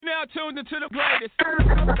tuned into the greatest.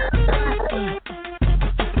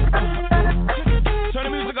 Turn the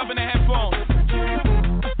music up in the headphones.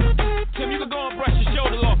 Tim, you can go and brush your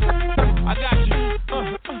shoulders off. I got you.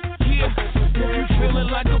 Yeah. If you feeling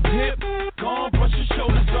like a pimp, go and brush your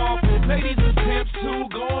shoulders off. Ladies and pimps too,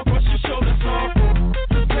 go and brush your shoulders off.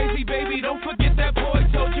 Crazy baby, don't forget that boy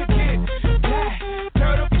told you kid.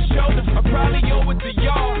 Turn up your shoulders. I probably owe it to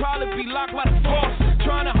y'all. Probably be locked by the force.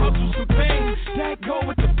 Trying to hustle some things that go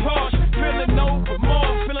with the Porsche. Feeling no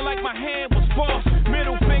remorse. Feeling like my hand was forced.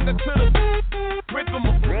 Middle finger to the brick of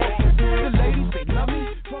my bro. The ladies, they love me.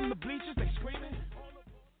 From the bleachers, they screaming.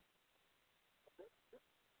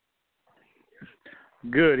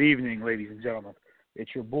 Good evening, ladies and gentlemen.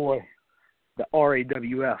 It's your boy, the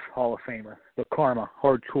RAWF Hall of Famer, the Karma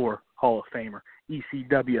Hardcore Hall of Famer,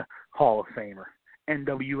 ECW Hall of Famer,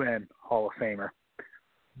 NWN Hall of Famer,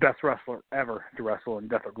 best wrestler ever to wrestle in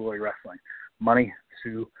Death or Glory Wrestling, Money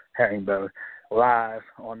Sue Herringbone, live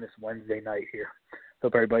on this Wednesday night here.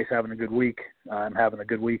 Hope everybody's having a good week. I'm having a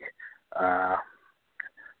good week. My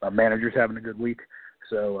manager's having a good week,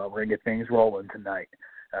 so we're going to get things rolling tonight.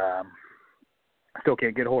 Still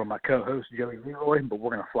can't get a hold of my co-host, Joey Leroy, but we're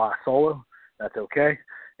going to fly solo. That's okay.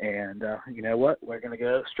 And you know what? We're going to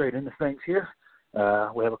go straight into things here.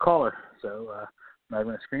 We have a caller, so I'm not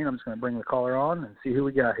going to screen. I'm just going to bring the caller on and see who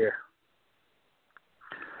we got here.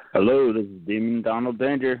 Hello, this is Demon Donald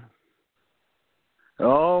Danger.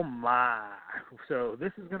 Oh my! So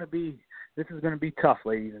this is going to be tough,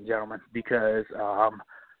 ladies and gentlemen, because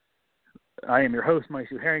I am your host, Money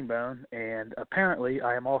Sue Herringbone, and apparently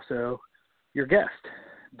I am also your guest,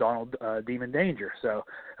 Donald Demon Danger. So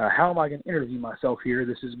how am I going to interview myself here?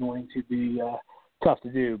 This is going to be tough to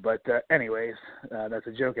do. But anyways, that's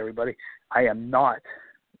a joke, everybody. I am not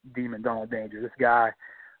Demon Donald Danger. This guy,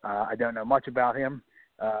 I don't know much about him.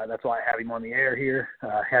 That's why I have him on the air here.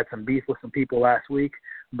 Had some beef with some people last week,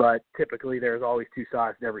 but typically there's always two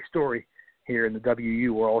sides to every story here in the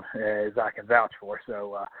WU world, as I can vouch for.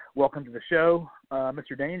 So welcome to the show,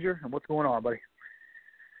 Mr. Danger. And what's going on, buddy?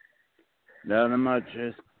 Not much.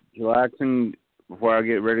 Just relaxing before I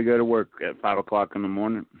get ready to go to work at 5 o'clock in the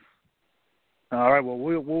morning. All right. Well,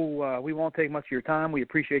 we won't take much of your time. We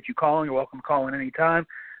appreciate you calling. You're welcome to call in any time.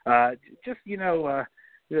 Just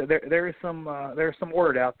there is some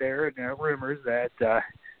word out there, rumors that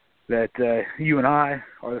you and I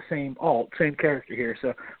are the same character here.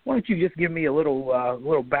 So why don't you just give me a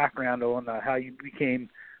little background on how you became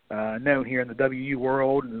known here in the WU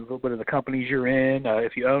world and a little bit of the companies you're in,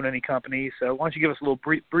 if you own any companies. So why don't you give us a little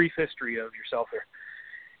brief history of yourself here?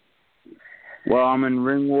 Well, I'm in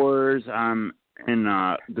Ring Wars. I'm in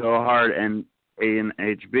Go Hard and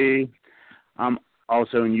ANHB. I'm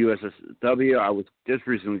also in USSW. I was just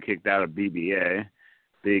recently kicked out of BBA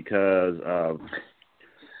because of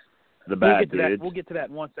the bad dudes. We'll get to that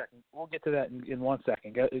in 1 second. In 1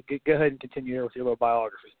 second. Go ahead and continue with your little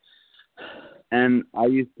biography. And I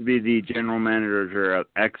used to be the general manager of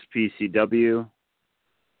XPCW,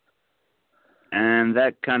 and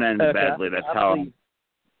that kind of ended badly. That's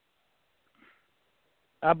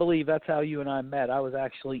I believe that's how you and I met. I was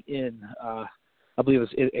actually in, I believe it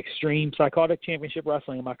was Extreme Psychotic Championship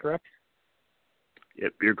Wrestling. Am I correct?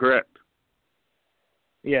 Yep, you're correct.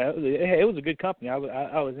 Yeah, it was a good company. I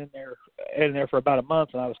was in there for about a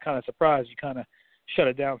month, and I was kind of surprised you kind of shut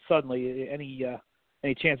it down suddenly.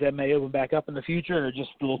 Any chance that may open back up in the future, or just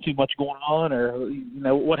a little too much going on, or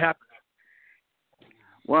what happened?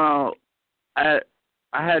 Well, I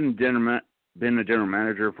hadn't been a general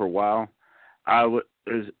manager for a while. I was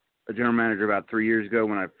a general manager about 3 years ago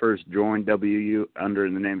when I first joined WU under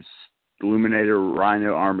the name Illuminator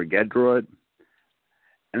Rhino Armageddon.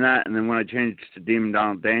 And then when I changed to Demon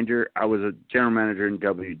Donald Danger, I was a general manager in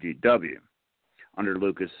WGW under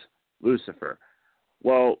Lucas Lucifer.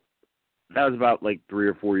 Well, that was about 3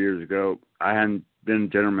 or 4 years ago. I hadn't been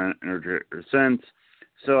general manager since,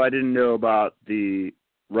 so I didn't know about the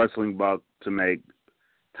wrestling buck to make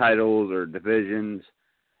titles or divisions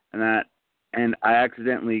and that. And I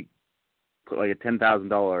accidentally put a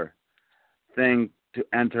 $10,000 thing to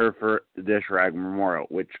enter for the Dish Rag Memorial,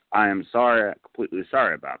 which I am completely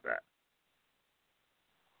sorry about that.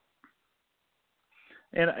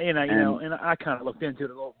 And I kind of looked into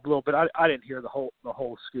it a little bit. I didn't hear the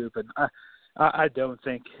whole scoop, and I don't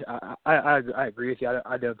think I agree with you.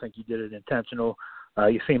 I don't think you did it intentional.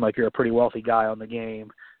 You seem like you're a pretty wealthy guy on the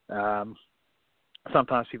game.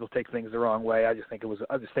 Sometimes people take things the wrong way. I just think it was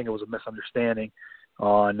a misunderstanding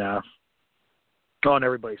on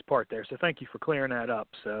everybody's part there. So thank you for clearing that up.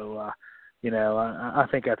 So I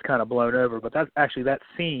think that's kind of blown over. But that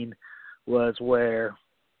scene was where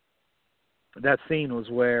that scene was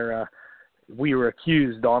where we were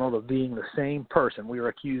accused, Donald, of being the same person. We were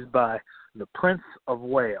accused by the Prince of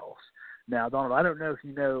Wales. Now, Donald, I don't know if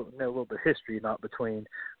you know a little bit of history, not between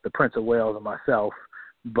the Prince of Wales and myself,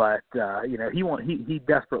 but he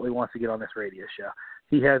desperately wants to get on this radio show.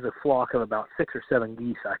 He has a flock of about 6 or 7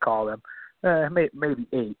 geese, I call them, maybe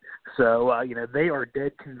 8. So they are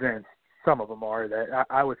dead convinced. Some of them are that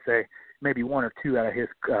I would say maybe 1 or 2 out of his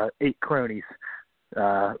 8 cronies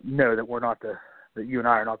know that we're not that you and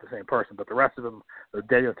I are not the same person, but the rest of them are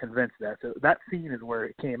dead convinced that. So that scene is where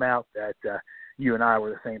it came out that you and I were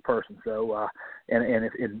the same person. So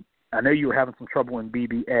and I know you were having some trouble in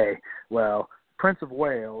BBA. Well, Prince of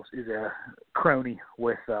Wales is a crony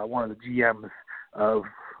with one of the GMs of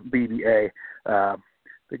BBA.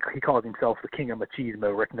 He calls himself the King of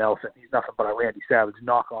Machismo, Rick Nelson. He's nothing but a Randy Savage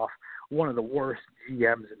knockoff, one of the worst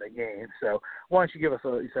GMs in the game. So why don't you give us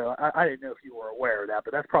I didn't know if you were aware of that,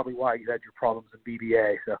 but that's probably why you had your problems in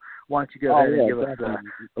BBA. So why don't you go ahead and give us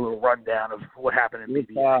a little rundown of what happened in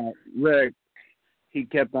BBA. Rick, he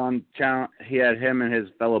kept on he had him and his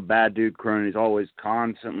fellow bad dude cronies always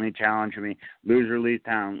constantly challenging me, loser leaves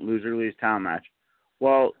town match.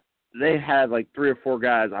 Well, they had like 3 or 4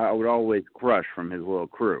 guys I would always crush from his little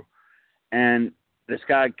crew. And this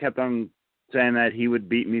guy kept on saying that he would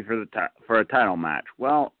beat me for a title match.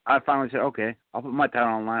 Well, I finally said, okay, I'll put my title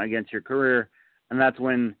on line against your career. And that's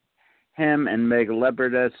when him and Mega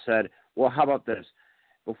Leopardess said, well, how about this?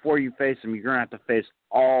 Before you face him, you're going to have to face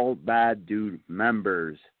all bad dude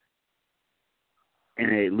members in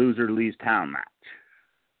a loser leaves town match.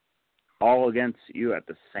 All against you at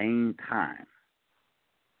the same time.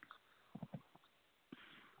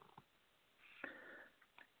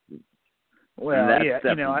 Well,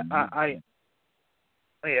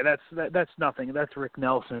 that's nothing. That's Rick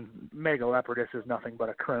Nelson. Mega Leopardess is nothing but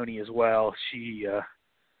a crony as well. She,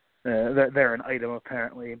 they're an item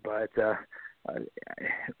apparently, but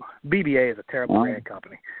BBA is a terrible brand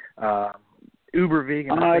company. Uber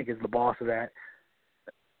Vegan, I think, is the boss of that.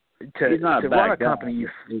 To run a company,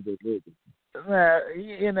 he's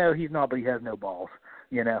not, but he has no balls.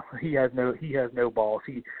 He has no balls.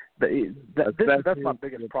 That's my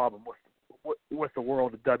biggest problem with the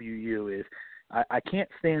world of WU is I can't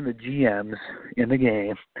stand the GMs in the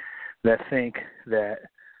game that think that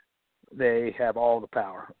they have all the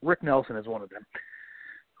power. Rick Nelson is one of them.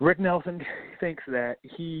 Rick Nelson thinks that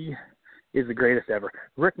he is the greatest ever.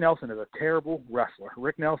 Rick Nelson is a terrible wrestler.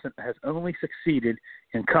 Rick Nelson has only succeeded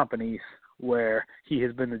in companies where he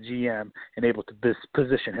has been the GM and able to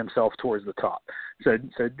position himself towards the top. So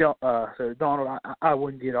Donald, I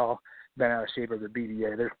wouldn't get all bent out of shape of the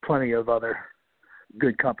BDA. There's plenty of other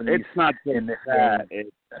good companies. It's not in this that. game.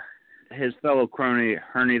 His fellow crony,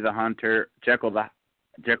 Herney the Hunter, Jekyll/Hyde,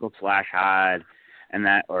 and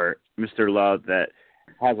that, or Mr. Love, that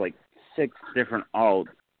has like 6 different alts.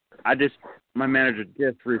 My manager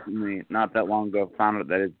just recently, not that long ago, found out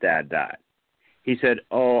that his dad died. He said,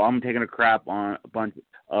 "Oh, I'm taking a crap on a bunch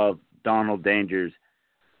of Donald Danger's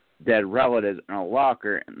dead relatives in a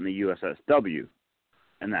locker in the USSW,"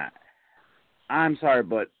 and that. I'm sorry,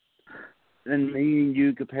 but then me and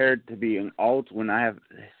you compared to being alts when I have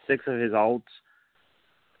 6 of his alts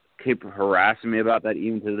keep harassing me about that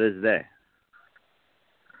even to this day.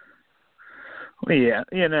 Well, yeah,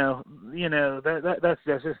 that's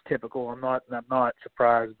just typical. I'm not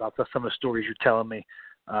surprised about some of the stories you're telling me.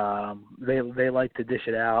 They like to dish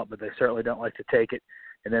it out, but they certainly don't like to take it,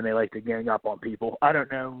 and then they like to gang up on people. I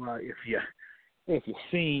don't know if you've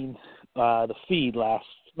seen the feed last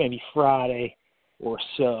maybe Friday or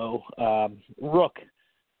so. Rook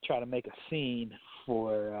tried to make a scene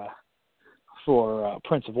for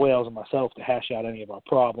Prince of Wales and myself to hash out any of our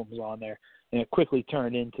problems on there, and it quickly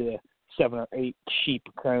turned into 7 or 8 cheap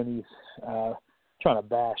cronies trying to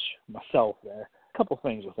bash myself there. A couple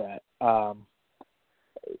things with that.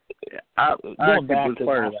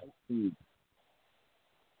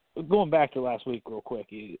 Going back to last week real quick,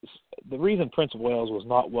 is the reason Prince of Wales was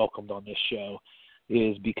not welcomed on this show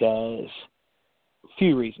is because a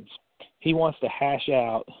few reasons. He wants to hash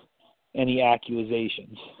out any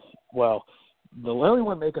accusations. Well, the only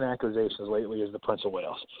one making accusations lately is the Prince of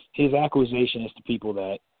Wales. His accusation is to people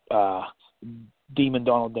that Demon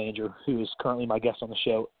Donald Danger, who is currently my guest on the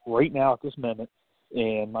show right now at this moment,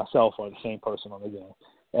 and myself are the same person on the game.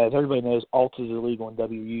 As everybody knows, alt is illegal in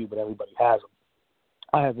WU, but everybody has them.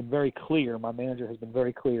 I have been very clear, my manager has been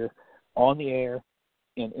very clear on the air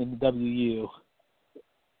and in the WU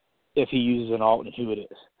if he uses an alt and who it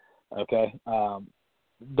is. Okay?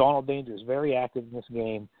 Donald Danger is very active in this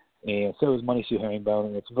game, and so is Money Sue Herringbone,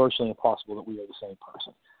 and it's virtually impossible that we are the same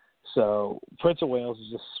person. So Prince of Wales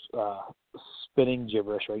is just spitting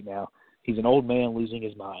gibberish right now. He's an old man losing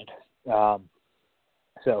his mind.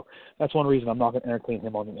 So that's one reason I'm not going to entertain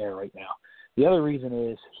him on the air right now. The other reason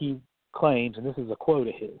is he claims, and this is a quote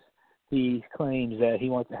of his, he claims that he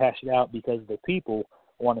wants to hash it out because the people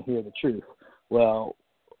want to hear the truth. Well,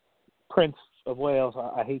 Prince of Wales,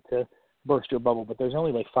 I hate to burst your bubble, but there's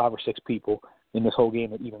only like 5 or 6 people in this whole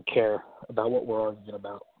game that even care about what we're arguing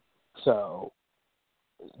about. So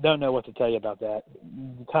don't know what to tell you about that.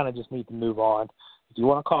 You kind of just need to move on. If you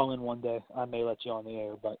want to call in one day, I may let you on the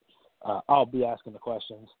air, but I'll be asking the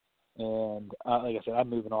questions. And like I said, I'm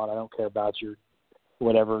moving on. I don't care about your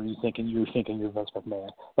whatever you're thinking you're Vince McMahon.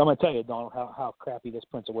 But I'm going to tell you, Donald, how crappy this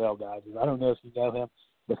Prince of Wales guy is. I don't know if you know him,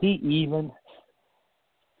 but he even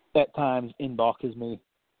at times inboxes me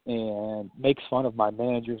and makes fun of my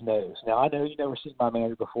manager's nose. Now, I know you've never seen my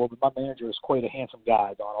manager before, but my manager is quite a handsome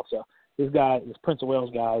guy, Donald. So this Prince of Wales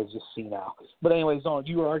guy is just senile. But anyways, Donald,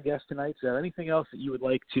 you are our guest tonight. So anything else that you would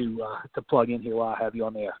like to plug in here while I have you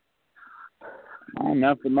on the air? Oh,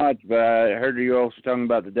 nothing much, but I heard you also talking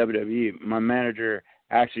about the WWE. My manager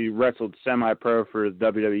actually wrestled semi-pro for the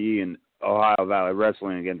WWE in Ohio Valley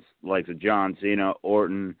Wrestling against the likes of John Cena,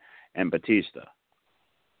 Orton, and Batista.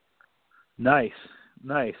 Nice.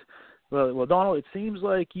 Well, Donald, it seems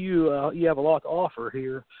like you have a lot to offer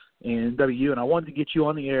here in WU, and I wanted to get you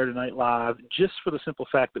on the air tonight live just for the simple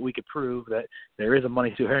fact that we could prove that there is a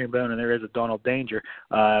Money Sue Herringbone and there is a Donald Danger.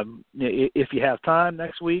 If you have time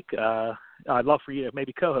next week, I'd love for you to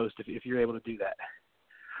maybe co-host if you're able to do that.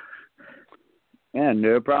 Yeah,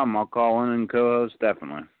 no problem. I'll call in and co-host,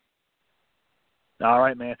 definitely. All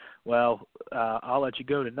right, man. Well, I'll let you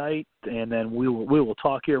go tonight, and then we will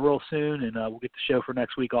talk here real soon, and we'll get the show for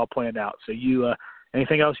next week all planned out. So you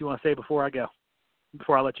anything else you want to say before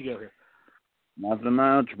I let you go here? Nothing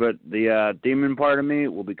much, but the demon part of me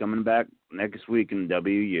will be coming back next week in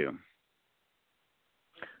WU.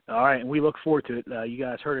 All right, and we look forward to it. You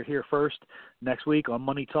guys heard it here first. Next week on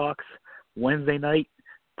Money Talks, Wednesday night,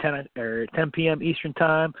 10 p.m. Eastern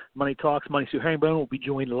Time. Money Talks, Money Sue Herringbone will be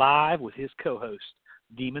joined live with his co-host,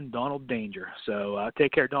 Demon Donald Danger. So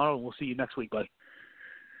take care, Donald, and we'll see you next week, buddy.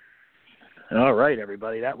 All right,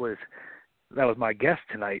 everybody. That was my guest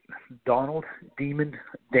tonight, Donald Demon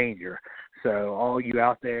Danger. So all you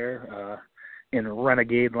out there in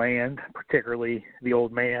Renegade Land, particularly the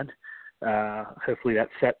old man, hopefully that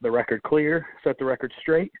set the record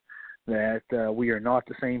straight, that we are not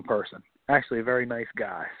the same person. Actually, a very nice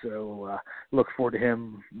guy. So look forward to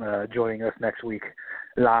him joining us next week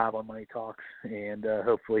live on Money Talks, and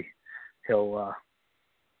hopefully he'll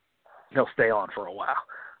stay on for a while.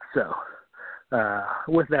 So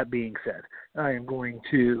with that being said, I am going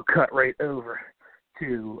to cut right over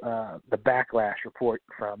to the Backlash report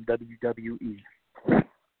from WWE.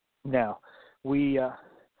 Now, we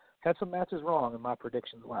had some matches wrong in my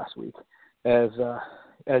predictions last week. As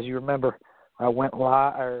you remember, I went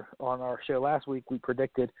live on our show last week. We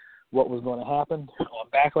predicted what was going to happen on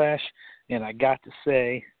Backlash, and I got to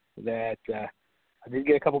say that I did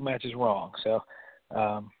get a couple matches wrong. So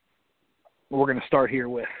we're going to start here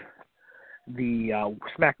with the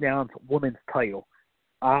SmackDown Women's title.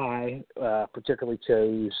 I particularly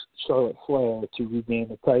chose Charlotte Flair to regain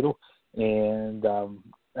the title, and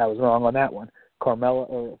I was wrong on that one.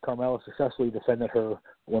 Carmella successfully defended her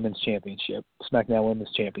women's championship, SmackDown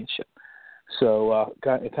Women's Championship. So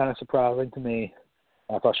kind of surprising to me.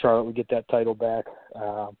 I thought Charlotte would get that title back,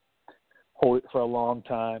 hold it for a long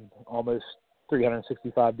time, almost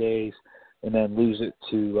 365 days, and then lose it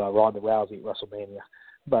to Ronda Rousey at WrestleMania.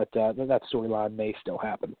 But that storyline may still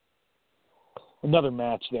happen. Another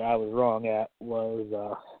match that I was wrong at was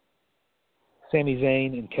Sami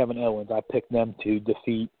Zayn and Kevin Owens. I picked them to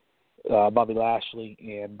defeat Bobby Lashley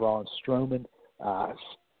and Braun Strowman.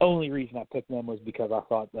 Only reason I picked them was because I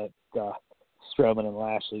thought that Strowman and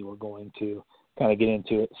Lashley were going to kind of get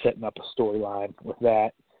into it, setting up a storyline with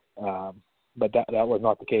that. But that was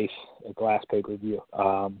not the case at the last pay-per-view.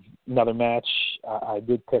 Another match I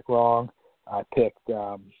did pick wrong. I picked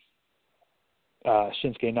Shinsuke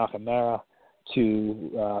Nakamura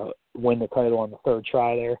to win the title on the third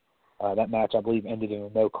try there. That match, I believe, ended in a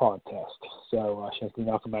no contest. So Shinsuke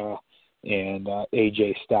Nakamura and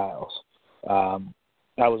AJ Styles.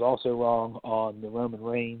 I was also wrong on the Roman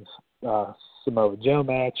Reigns Samoa Joe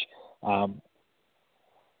match.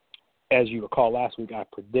 As you recall, last week I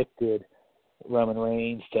predicted Roman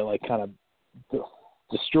Reigns to kind of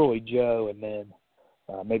destroy Joe and then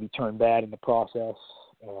maybe turn bad in the process,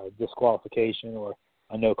 disqualification or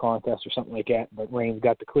a no contest or something like that. But Reigns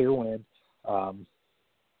got the clear win.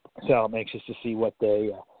 So I'm anxious to see what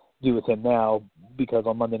they do with him now, because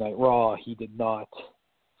on Monday Night Raw he did not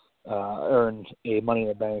earn a Money in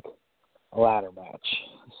the Bank ladder match.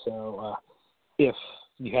 So if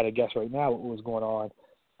you had to guess right now what was going on,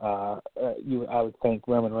 I would think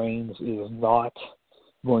Roman Reigns is not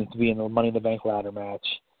going to be in the Money in the Bank ladder match.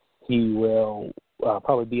 He will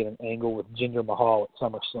probably be in an angle with Jinder Mahal at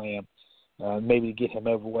SummerSlam, maybe get him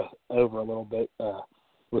over a little bit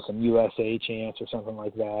with some USA chants or something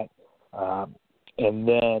like that, and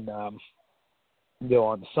then go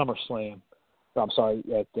on to SummerSlam. At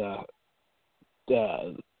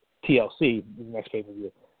TLC, the next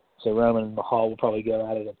pay-per-view. So Roman and Mahal will probably go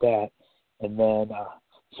at it at that, and then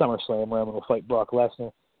SummerSlam, Roman will fight Brock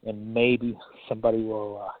Lesnar, and maybe somebody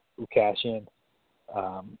will cash in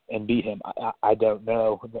and beat him. I don't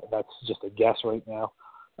know. That's just a guess right now.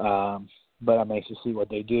 But I'm anxious to see what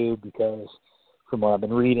they do, because from what I've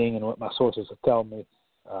been reading and what my sources have told me,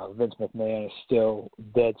 Vince McMahon is still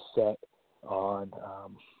dead set on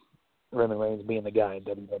Roman Reigns being the guy in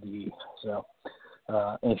WWE. So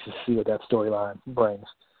anxious to see what that storyline brings.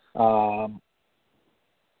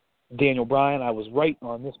 Daniel Bryan, I was right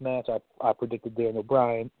on this match. I predicted Daniel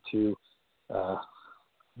Bryan to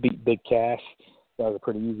beat Big Cass. That was a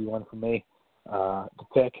pretty easy one for me to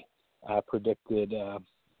pick. I predicted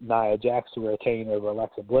Nia Jax to retain over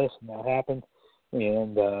Alexa Bliss, and that happened.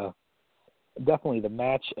 And definitely the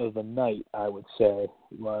match of the night, I would say,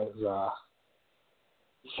 was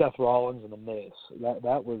Seth Rollins and The Miz.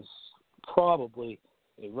 That was probably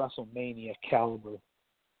a WrestleMania caliber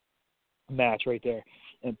match right there,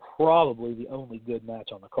 and probably the only good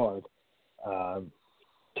match on the card.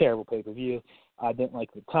 Terrible pay-per-view. I didn't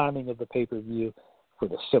like the timing of the pay-per-view for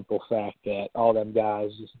the simple fact that all them guys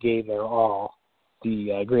just gave their all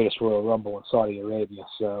the greatest Royal Rumble in Saudi Arabia.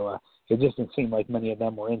 So it just didn't seem like many of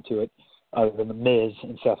them were into it, other than The Miz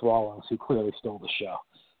and Seth Rollins, who clearly stole the show.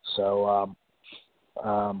 So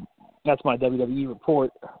that's my WWE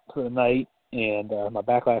report for the night, and my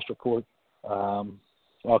Backlash report.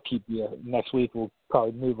 I'll keep you next week. We'll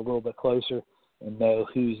probably move a little bit closer and know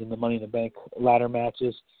who's in the Money in the Bank ladder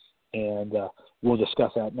matches, and we'll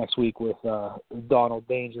discuss that next week with Donald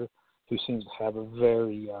Danger, who seems to have a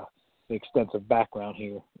very extensive background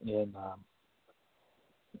here in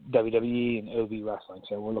WWE and OV wrestling.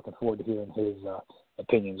 So we're looking forward to hearing his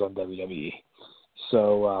opinions on WWE.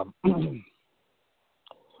 So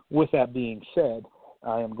with that being said,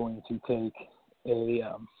 I am going to take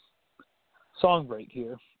a song break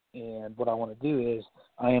here, and what I want to do is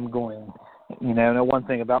I am going, know one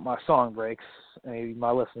thing about my song breaks, maybe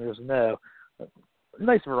my listeners know, a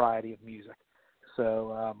nice variety of music.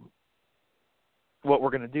 So what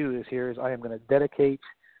we're going to do is I am going to dedicate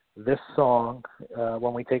this song,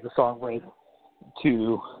 when we take the song break,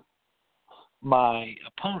 to my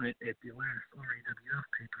opponent at the last RAWF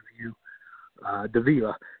pay-per-view,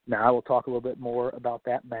 Davila. Now, I will talk a little bit more about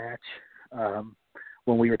that match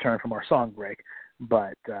when we return from our song break.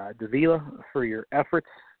 But Davila, for your efforts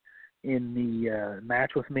in the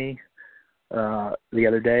match with me the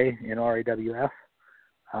other day in RAWF,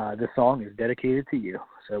 this song is dedicated to you.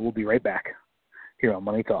 So we'll be right back here on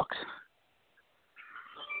Money Talks.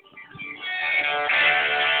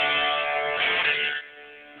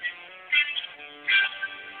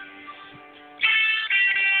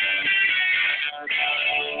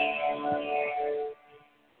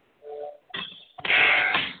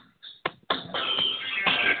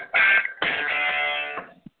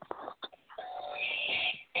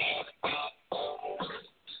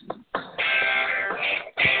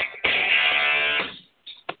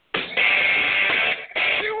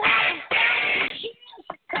 You are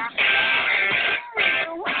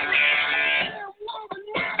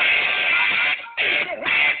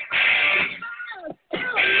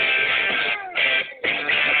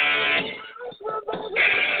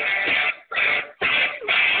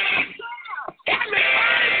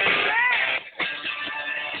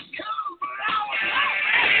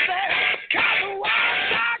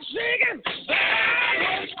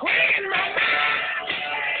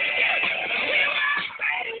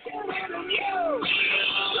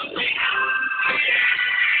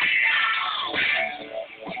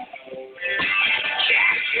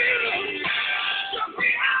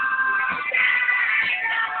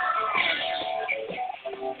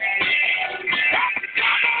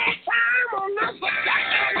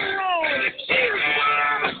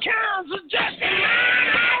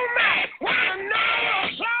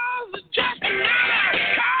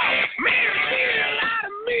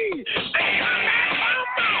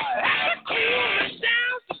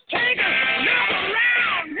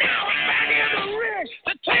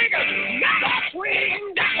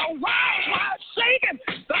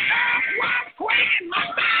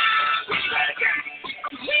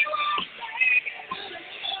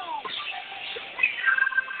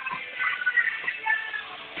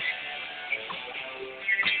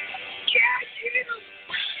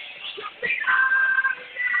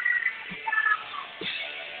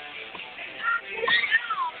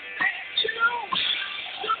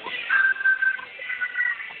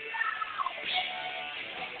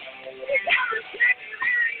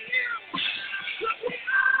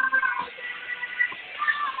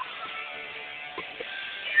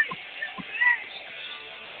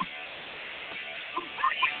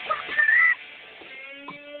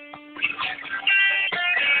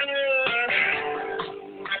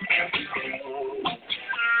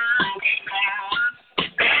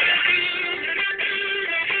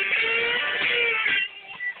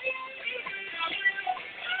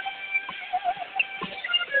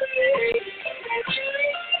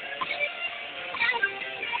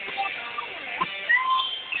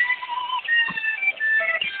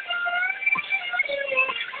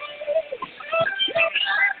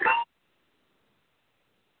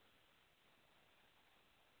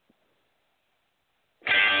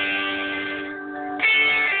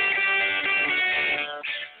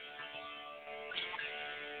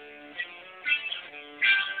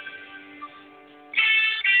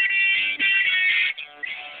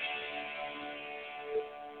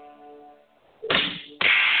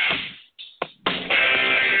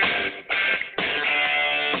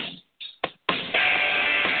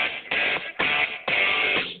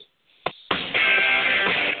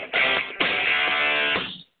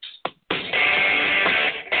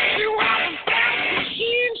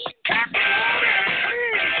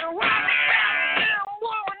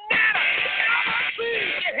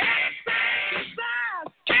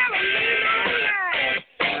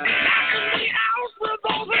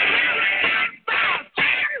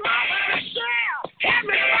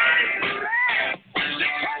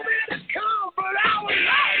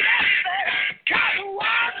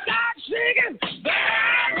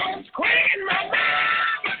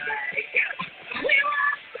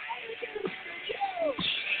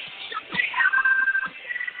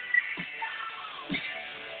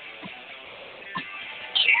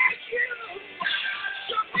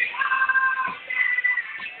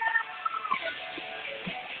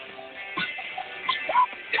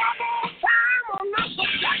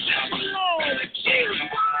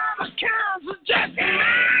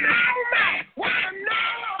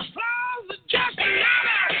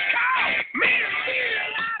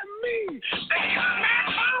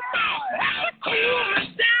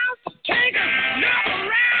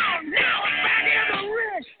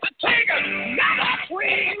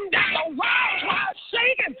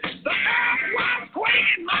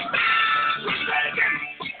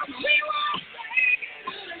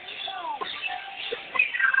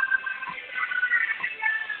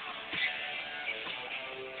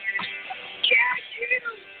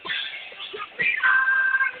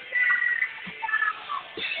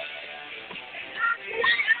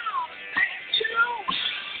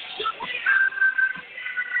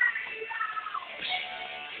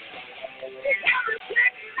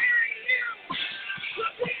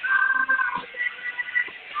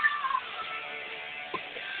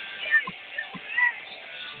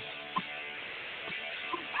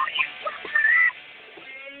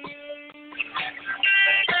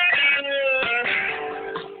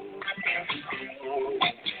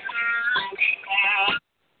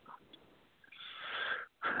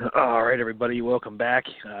everybody. Welcome back.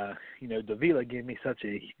 Davila gave me such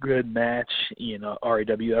a good match in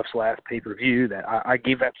RAWF's last pay-per-view that I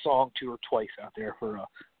gave that song to her twice out there for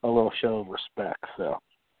a little show of respect. So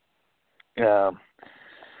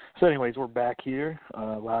anyways, we're back here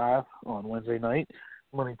live on Wednesday night,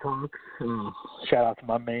 Money Talks. Shout out to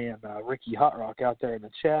my man Ricky Hot Rock out there in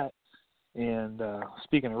the chat. And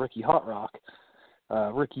speaking of Ricky Hot Rock,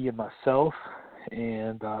 Ricky and myself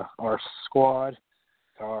and our squad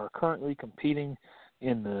are currently competing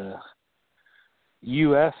in the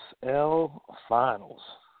USL Finals.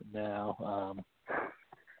 Now,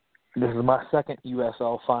 this is my second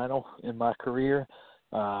USL Final in my career.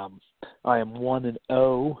 I am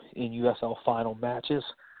 1-0 in USL Final matches.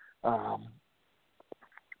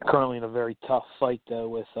 Currently in a very tough fight, though,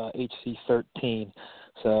 with HC13.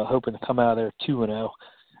 So hoping to come out of there 2-0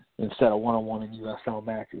 instead of 1-1 in USL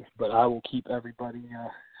matches. But I will keep everybody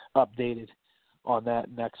updated on that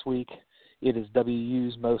next week. It is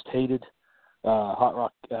WU's Most Hated Hot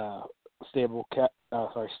Rock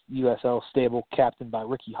USL stable captained by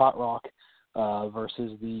Ricky Hot Rock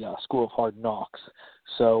versus the School of Hard Knocks.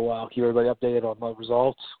 So I'll keep everybody updated on the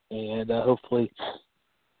results, and hopefully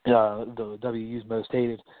the WU's Most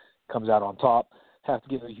Hated comes out on top. Have to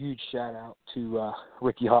give a huge shout out to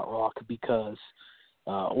Ricky Hot Rock because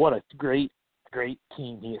what a great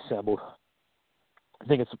team he assembled. I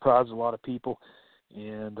think it surprised a lot of people,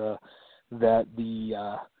 and that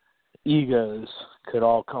the egos could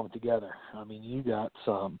all come together. I mean, you got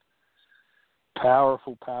some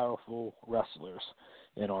powerful wrestlers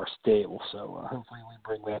in our stable, so hopefully we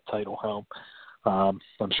bring that title home. I'm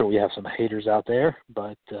sure we have some haters out there,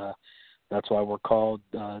 but that's why we're called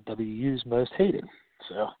WU's Most Hated.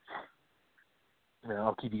 So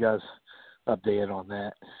I'll keep you guys updated on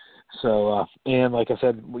that. So, and like I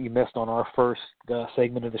said, we missed on our first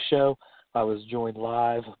segment of the show. I was joined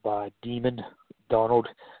live by Demon Donald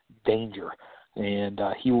Danger, and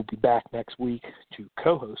he will be back next week to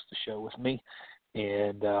co-host the show with me.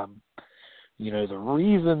 And, the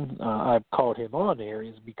reason I've called him on there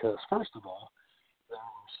is because, first of all, there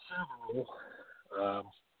are several,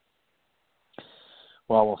 I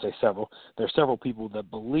won't say several, there are several people that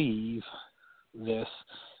believe this.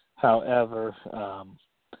 However,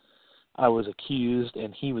 I was accused,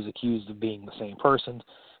 and he was accused of being the same person.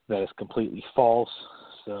 That is completely false.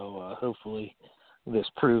 So hopefully this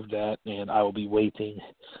proved that, and I will be waiting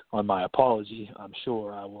on my apology. I'm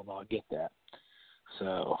sure I will not get that.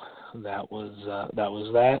 So that was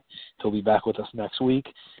that. He'll be back with us next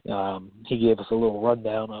week. He gave us a little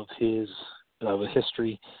rundown of his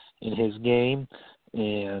history in his game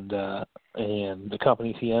and the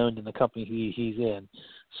companies he owned and the company he's in.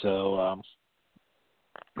 So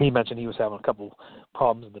he mentioned he was having a couple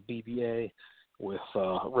problems in the BBA with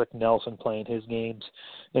Rick Nelson playing his games,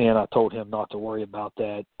 and I told him not to worry about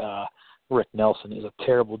that. Rick Nelson is a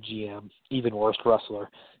terrible GM, even worse wrestler,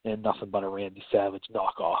 and nothing but a Randy Savage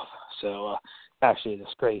knockoff. So actually a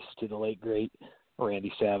disgrace to the late, great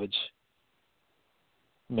Randy Savage.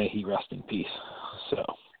 May he rest in peace. So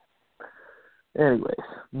anyways,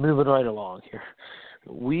 moving right along here.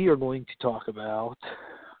 We are going to talk about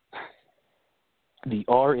the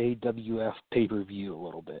RAWF pay-per-view a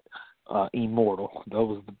little bit. Immortal. That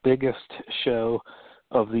was the biggest show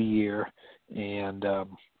of the year, and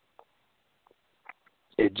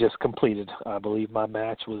it just completed. I believe my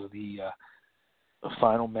match was the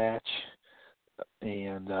final match,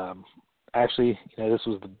 and actually, this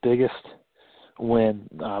was the biggest win,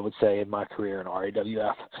 I would say, in my career in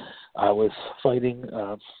RAWF. I was fighting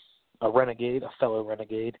a renegade, a fellow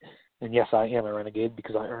renegade, and yes, I am a renegade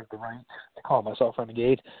because I earned the right to call myself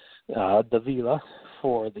renegade, Davila,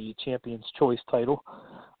 for the Champion's Choice title.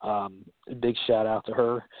 A big shout out to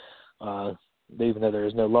her. Even though there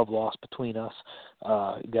is no love lost between us,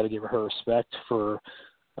 you got to give her respect for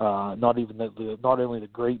not only the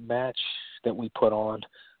great match that we put on,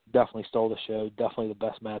 definitely stole the show, definitely the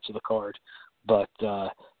best match of the card, but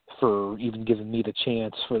for even giving me the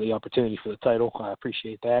chance for the opportunity for the title. I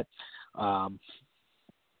appreciate that.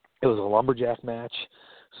 It was a lumberjack match,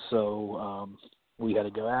 so we had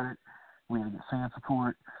to go at it. We had to get fan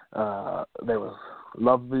support. There was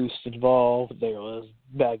love boost involved. There was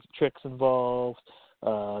bags of tricks involved.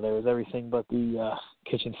 There was everything but the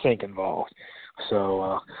kitchen sink involved.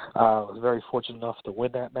 So I was very fortunate enough to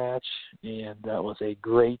win that match, and that was a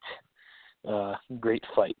great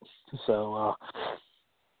fight. So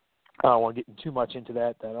I don't want to get too much into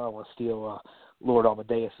that. I don't want to steal Lord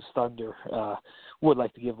Amadeus' thunder. Would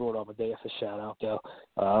like to give Lord Amadeus a shout out though.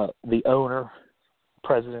 The owner,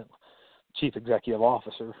 president, chief executive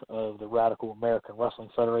officer of the Radical American Wrestling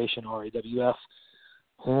Federation, RAWF,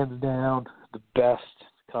 hands down the best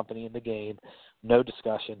company in the game, no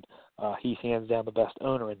discussion. He's hands down the best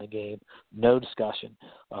owner in the game, no discussion.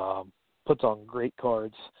 Puts on great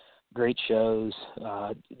cards, great shows,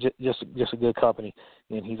 just a good company.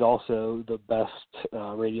 And he's also the best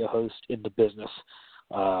radio host in the business,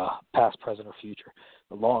 past, present, or future.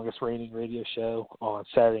 The longest reigning radio show on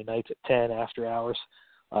Saturday nights at 10 after hours.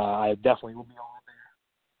 I definitely will be on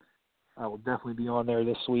there. I will definitely be on there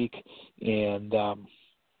this week, and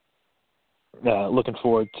looking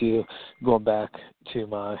forward to going back to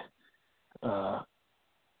my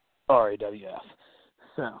RAWF.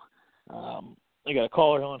 So I got a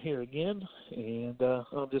caller on here again, and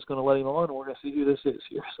I'm just going to let him on, and we're going to see who this is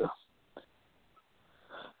here. So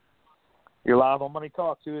you're live on Money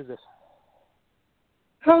Talks. Who is this?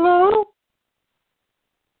 Hello?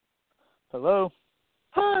 Hello?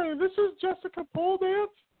 Hi, this is Jessica Pole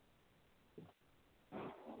Dance.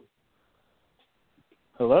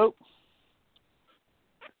 Hello?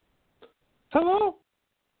 Hello?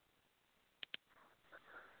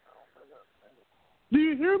 Do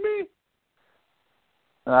you hear me?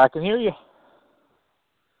 I can hear you.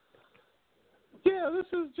 Yeah, this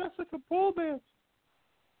is Jessica Pole Dance.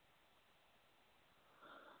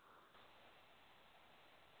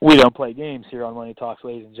 We don't play games here on Money Talks,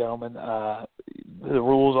 ladies and gentlemen. The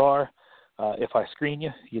rules are, if I screen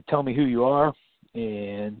you, you tell me who you are,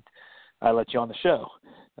 and I let you on the show.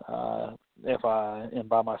 If I am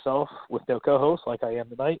by myself with no co-host like I am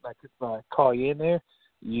tonight, I could call you in there,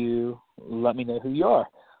 you let me know who you are.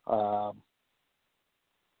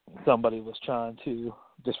 Somebody was trying to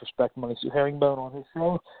disrespect Money Sue Herringbone on his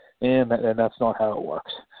show, and that's not how it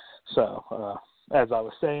works. So, as I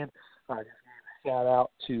was saying, I just gave a shout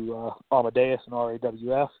out to Amadeus and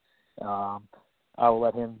RAWF. I will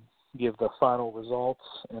let him give the final results,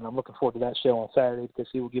 and I'm looking forward to that show on Saturday because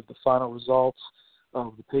he will give the final results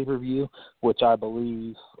of the pay-per-view, which I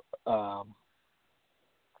believe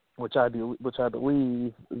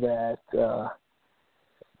that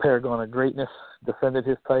Paragon of Greatness defended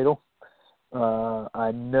his title.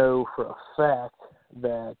 I know for a fact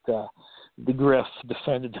that the Griff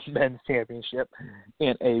defended the men's championship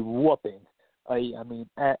in a whooping. I mean,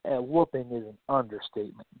 a whooping is an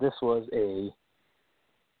understatement. This was a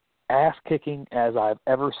ass-kicking as I've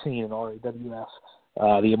ever seen in RAWF.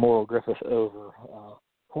 The Immortal Griffith over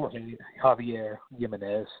Jorge Javier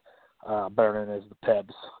Jimenez, better known as the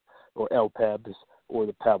Pebs, or El Pebs, or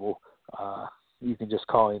the Pebble. You can just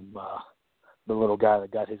call him the little guy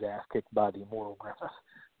that got his ass kicked by the Immortal Griffith,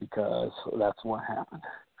 because that's what happened.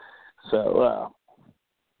 So,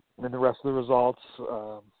 in the rest of the results,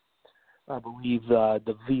 I believe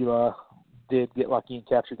Davila did get lucky and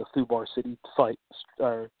capture the Fubar City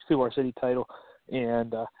Fubar City title,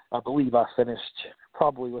 and I believe I finished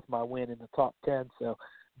probably with my win in the top 10. So,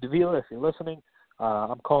 Davila, if you're listening,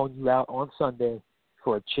 I'm calling you out on Sunday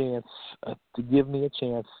for a chance to give me a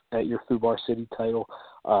chance at your Fubar City title.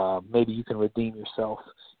 Maybe you can redeem yourself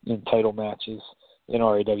in title matches in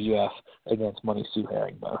RAWF against Money Sue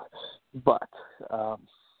Herringbone. But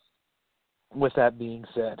with that being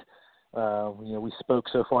said, we spoke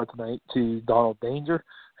so far tonight to Donald Danger,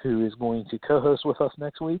 who is going to co-host with us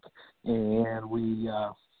next week, and we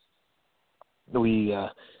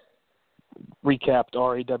recapped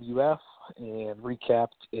RAWF and recapped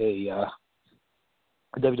a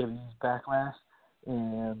WWE's Backlash,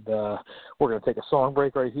 and we're going to take a song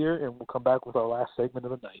break right here, and we'll come back with our last segment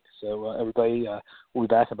of the night. So everybody, we'll be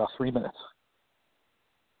back in about 3 minutes.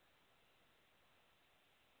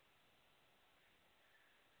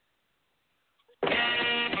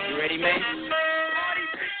 You ready, man?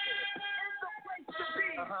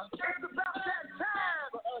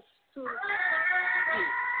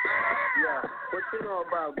 Yeah, what you know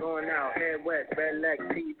about going out? Head wet, red neck,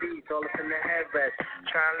 TVs, all up in the head vest.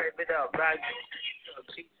 Trying to live it up, like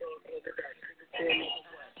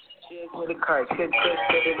Shit with a cut, shit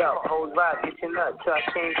get it up. Hold right, get your nuts, I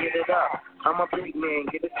can't get it up. I'm a big man,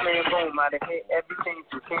 get a slam boom. I done hit everything,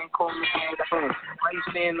 so can't call me at home. Why you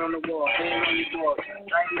stand on the wall, hand on the wall?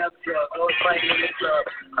 Lighting up drug, always fighting in the club.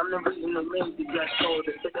 I'm the reason the ring to get cold.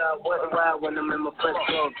 To figure out what and why when I'm in my press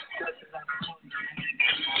room.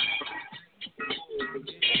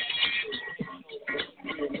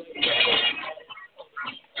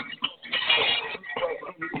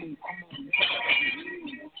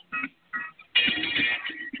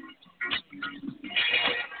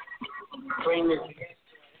 Bring this.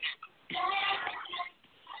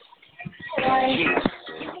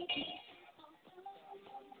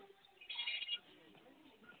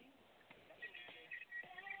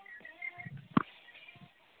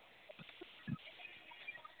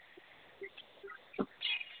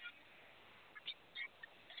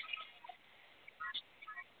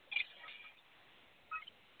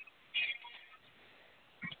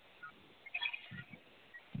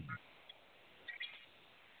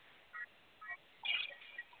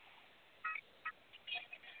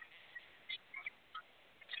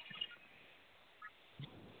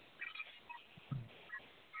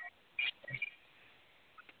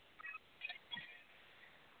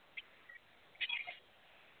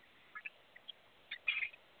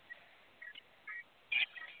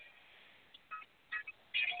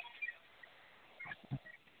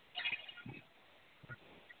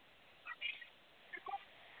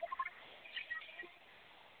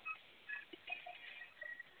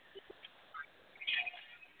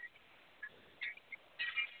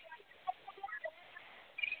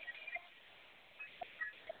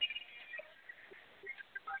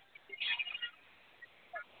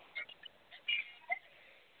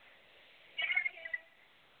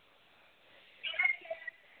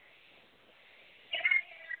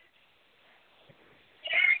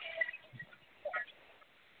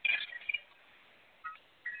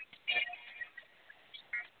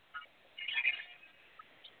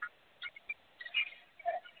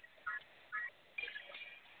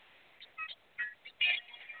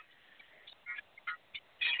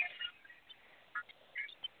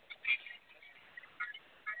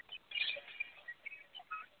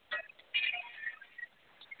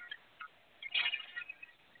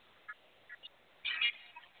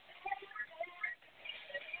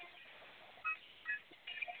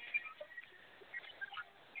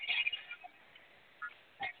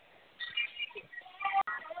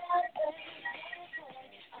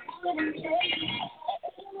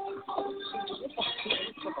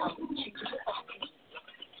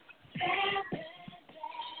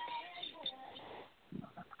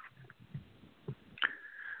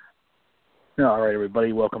 All right,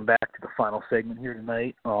 everybody, welcome back to the final segment here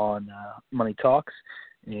tonight on Money Talks.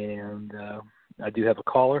 And I do have a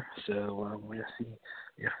caller, so I'm going to see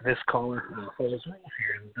if this caller follows rules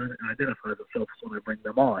here and identifies themselves when I bring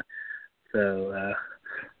them on. So,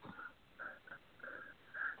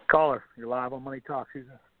 caller, you're live on Money Talks. Who's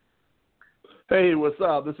this? Hey, what's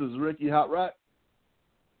up? This is Ricky Hot Rock.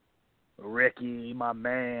 Ricky, my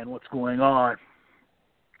man, what's going on?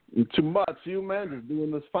 Too much, you man, just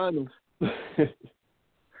doing this finals.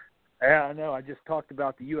 Yeah, I know. I just talked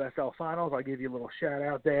about the USL Finals. I'll give you a little shout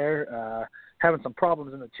out there. Having some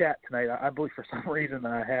problems in the chat tonight. I believe for some reason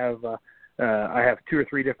I have 2 or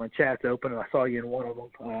 3 different chats open, and I saw you in one of them.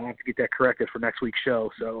 I'll have to get that corrected for next week's show.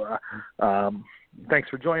 So thanks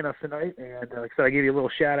for joining us tonight. And like I said, I gave you a little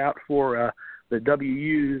shout out for the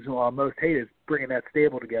WU's Most Hated, bringing that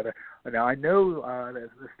stable together. Now, I know that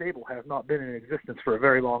the stable has not been in existence for a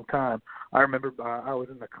very long time. I remember I was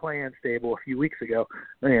in the Clan stable a few weeks ago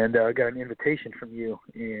and got an invitation from you.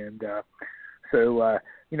 And so,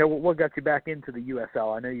 what got you back into the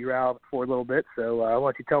USL? I know you were out for a little bit, so why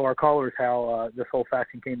don't you tell our callers how this whole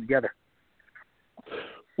faction came together?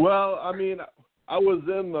 Well, I mean, I was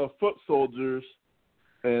in the Foot Soldiers,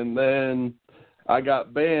 and then I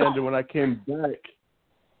got banned, and when I came back,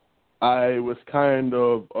 I was kind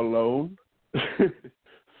of alone.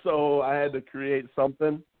 So I had to create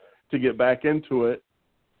something to get back into it.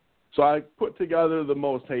 So I put together the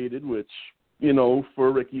Most Hated, which,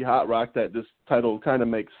 for Ricky Hot Rock, that this title kind of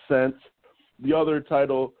makes sense. The other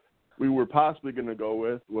title we were possibly going to go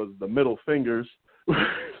with was the Middle Fingers,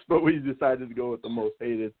 but we decided to go with the Most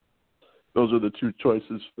Hated. Those are the 2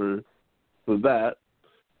 choices for that.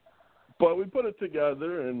 But we put it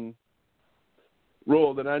together and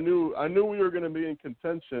rolled, and I knew we were going to be in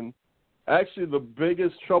contention. Actually, the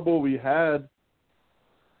biggest trouble we had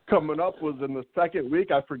coming up was in the second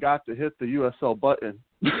week. I forgot to hit the USL button,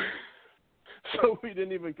 so we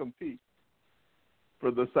didn't even compete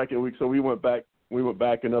for the second week. So we went back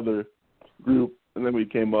another group, and then we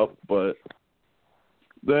came up. But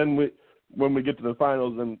then when we get to the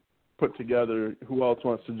finals and put together who else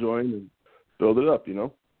wants to join and build it up,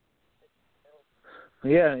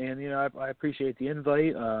 Yeah, and I appreciate the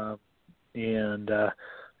invite. And I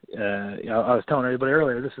was telling everybody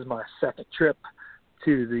earlier, this is my second trip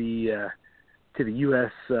to the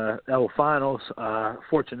USL Finals.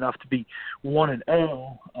 Fortunate enough to be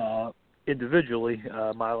 1-0 individually.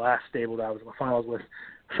 My last stable that I was in the finals with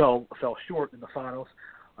fell short in the finals.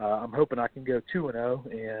 I'm hoping I can go 2-0,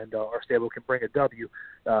 and our stable can bring a W.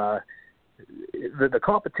 The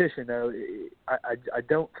competition, though, I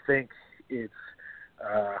don't think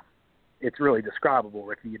it's really describable,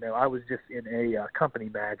 Ricky. I was just in a company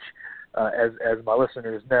match, as my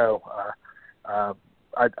listeners know.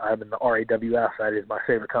 I'm in the RAWF. That is my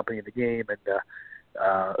favorite company in the game,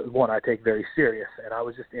 and one I take very serious. And I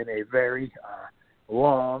was just in a very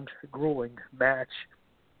long, grueling match,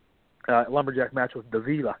 lumberjack match with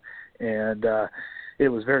Davila, and it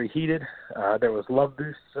was very heated. There was love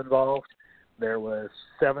boosts involved. There was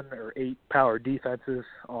 7 or 8 power defenses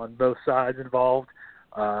on both sides involved.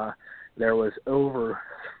 There was over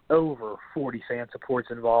 40 fan supports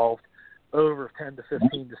involved, over 10 to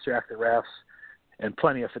 15 distracted refs, and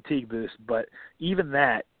plenty of fatigue boosts. But even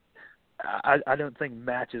that, I don't think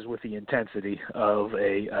matches with the intensity of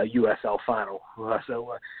a USL final.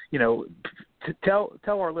 Tell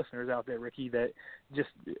our listeners out there, Ricky, that just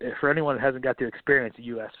for anyone that hasn't got to experience a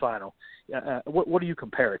US final, what do you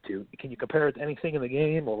compare it to? Can you compare it to anything in the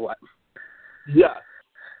game or what? Yeah.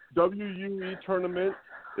 WUE tournament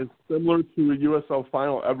is similar to a USL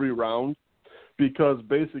final every round because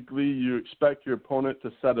basically you expect your opponent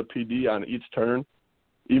to set a PD on each turn.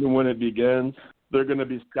 Even when it begins, they're going to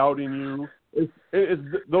be scouting you. It's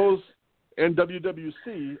those, and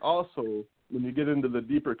WWC also, when you get into the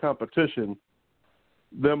deeper competition,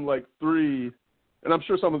 them like 3, and I'm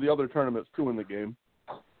sure some of the other tournaments too in the game,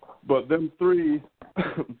 but them 3,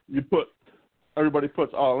 everybody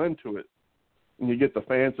puts all into it. And you get the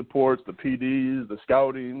fan supports, the PDs, the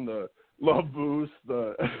scouting, the love boost,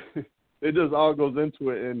 it just all goes into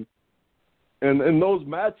it. And in those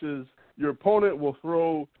matches, your opponent will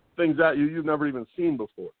throw things at you you've never even seen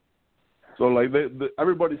before. So like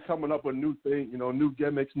everybody's coming up with new things, new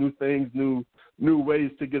gimmicks, new things, new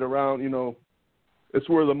ways to get around. It's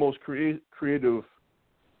where the most creative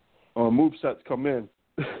move sets come in.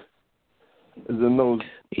 is in those.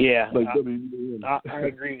 Yeah, like I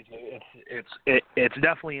agree with you. It's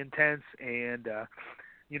definitely intense, and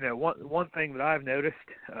one thing that I've noticed,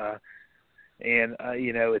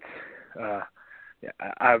 it's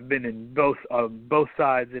I've been in both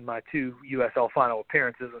sides in my 2 USL final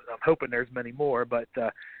appearances. I'm hoping there's many more, but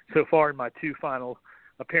so far in my 2 final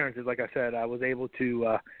appearances, like I said, I was able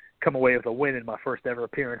to come away with a win in my first ever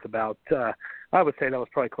appearance about, I would say that was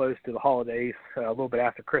probably close to the holidays, a little bit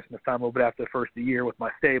after Christmas time, a little bit after the first of the year with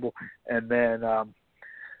my stable, and then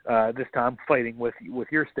this time fighting with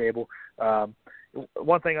your stable.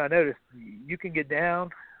 One thing I noticed, you can get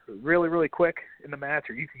down really, really quick in the match,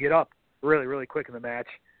 or you can get up really, really quick in the match,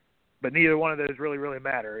 but neither one of those really, really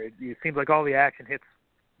matter. It seems like all the action hits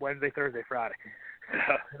Wednesday, Thursday, Friday.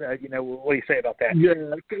 So, what do you say about that? Yeah,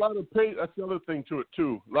 it's a lot of that's the other thing to it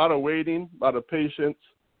too. A lot of waiting, a lot of patience.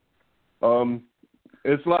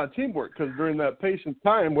 It's a lot of teamwork because during that patient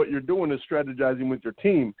time, what you're doing is strategizing with your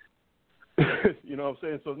team. You know what I'm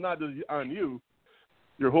saying? So it's not just on you.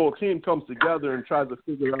 Your whole team comes together and tries to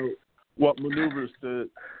figure out what maneuvers to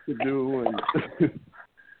do and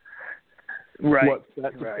right. what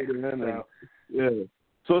set to right. put in. And, so, yeah.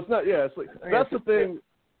 So it's not. Yeah, it's like that's the thing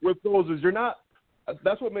with those is you're not.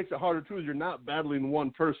 That's what makes it harder too. Is you're not battling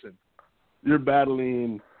one person. You're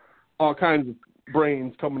battling all kinds of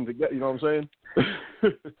brains coming together. You know what I'm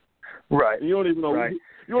saying? Right. You don't even know. Right.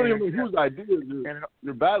 You don't even know whose idea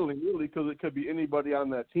you're battling really, because it could be anybody on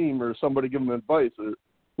that team or somebody giving them advice or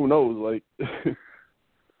who knows. Like.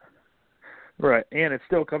 Right, and it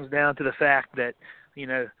still comes down to the fact that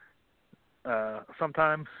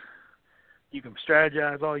sometimes you can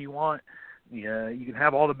strategize all you want. You can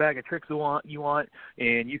have all the bag of tricks you want,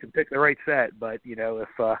 and you can pick the right set. But if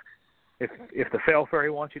the fail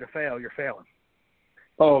fairy wants you to fail, you're failing.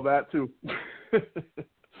 Oh, that too.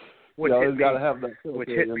 Which got to have that. Which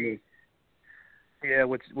hit me. Yeah,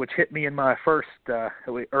 which hit me in my first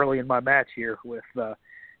early in my match here with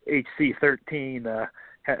HC13.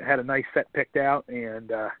 Had a nice set picked out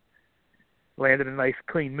and landed a nice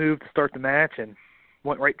clean move to start the match and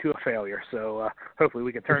went right to a failure. So hopefully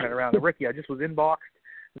we can turn it around. Ricky, I just was inboxed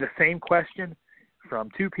the same question from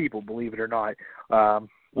 2 people, believe it or not.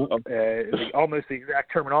 Almost the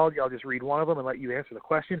exact terminology. I'll just read one of them and let you answer the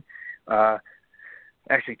question.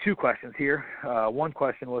 Actually, 2 questions here. One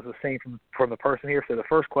question was the same from the person here. So the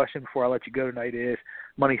first question before I let you go tonight is,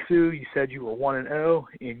 Money Sue, you said you were 1-0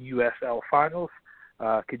 in USL finals.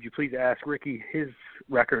 Could you please ask Ricky his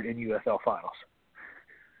record in USL finals?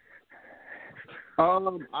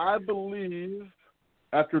 I believe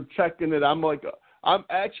after checking it, I'm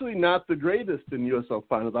actually not the greatest in USL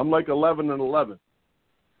finals. I'm like 11-11,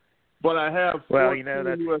 but I have 14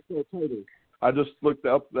 USL titles. I just looked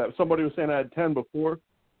up that somebody was saying I had 10 before,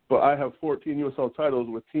 but I have 14 USL titles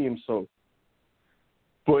with teams. So,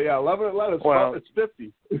 but yeah, 11-11. It's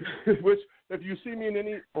 50. Which, if you see me in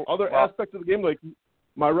any other aspect of the game, like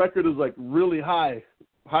my record is like really high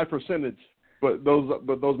percentage. But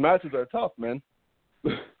those matches are tough, man.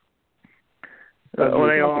 Well,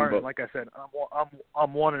 they are. Like I said,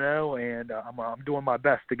 I'm 1-0, and I'm doing my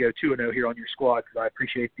best to go 2-0 here on your squad because I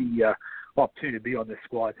appreciate the opportunity to be on this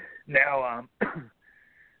squad. Now,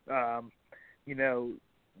 another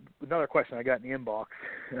question I got in the inbox.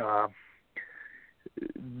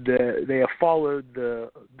 They have followed the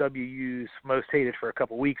WU's Most Hated for a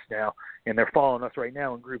couple weeks now, and they're following us right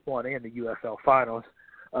now in Group 1 and the USL Finals.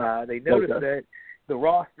 They noticed that the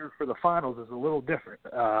roster for the finals is a little different.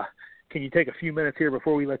 Can you take a few minutes here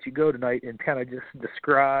before we let you go tonight and kind of just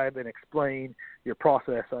describe and explain your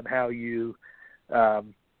process on how you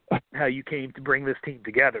came to bring this team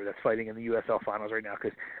together that's fighting in the USL Finals right now?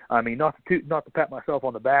 Because, I mean, not to pat myself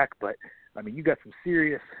on the back, but, I mean, you got some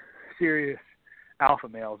serious alpha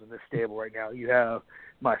males in this stable right now. You have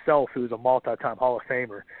myself, who's a multi-time Hall of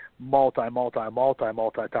Famer,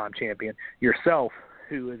 multi-time champion. Yourself,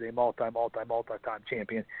 who is a multi-time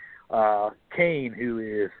champion. Kane, who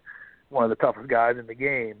is one of the toughest guys in the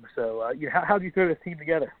game. So, how do you throw this team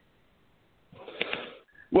together?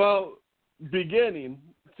 Well,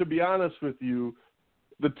 to be honest with you,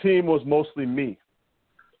 the team was mostly me,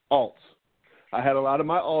 alts. I had a lot of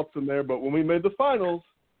my alts in there, but when we made the finals,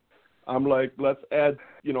 I'm like, let's add,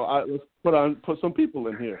 let's put some people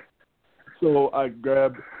in here. So I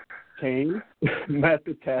grabbed Kane, Matt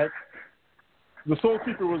the Cat. The Soul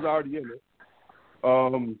Keeper was already in it.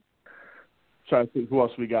 Trying to think who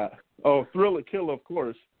else we got. Oh, Thriller Kill, of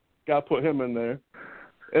course. Got to put him in there.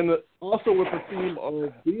 And also with the theme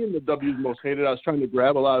of being the W's Most Hated, I was trying to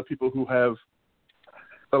grab a lot of people who have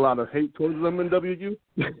a lot of hate towards them in WU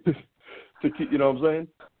to keep, you know what I'm saying?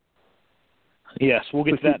 Yes, we'll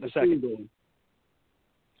get to that in a second.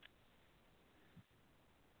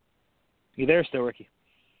 You there still, Ricky?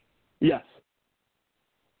 Yes.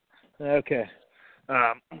 Okay.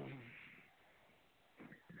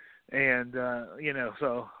 And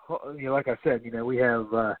so like I said, we have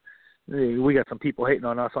we got some people hating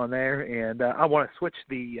on us on there, and I want to switch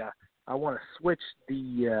the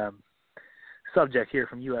subject here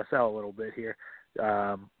from USL a little bit here.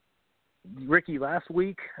 Ricky, last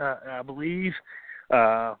week, I believe,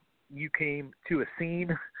 you came to a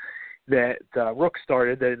scene that Rook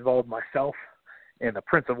started that involved myself and the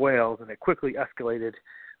Prince of Wales, and it quickly escalated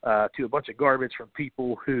to a bunch of garbage from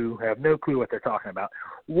people who have no clue what they're talking about.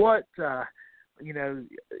 What,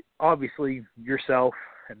 obviously yourself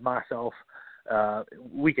and myself,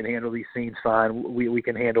 we can handle these scenes fine. We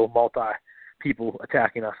can handle people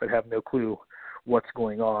attacking us that have no clue what's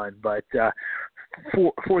going on. But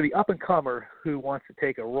for the up-and-comer who wants to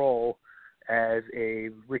take a role as a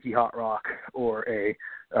Ricky Hot Rock or a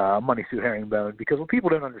Money Sue Herringbone, because what people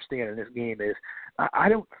don't understand in this game is I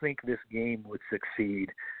don't think this game would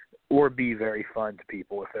succeed or be very fun to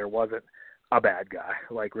people if there wasn't a bad guy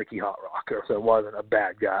like Ricky Hot Rock, or if there wasn't a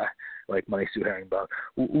bad guy like Money Sue Herringbone.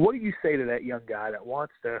 What do you say to that young guy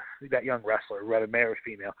that young wrestler, whether male or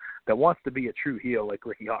female, that wants to be a true heel like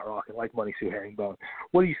Ricky Hot Rock and like Money Sue Herringbone?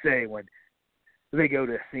 What do you say when they go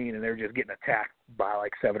to a scene and they're just getting attacked by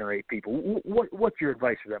like 7 or 8 people? What's your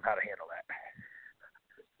advice for them how to handle that?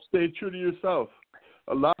 Stay true to yourself.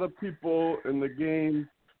 A lot of people in the game,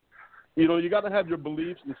 you got to have your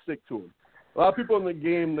beliefs and stick to them. A lot of people in the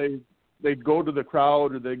game, they go to the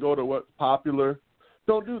crowd or they go to what's popular.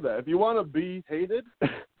 Don't do that. If you want to be hated,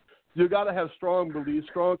 you got to have strong beliefs,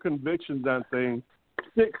 strong convictions on things.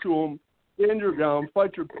 Stick to them, stand your ground,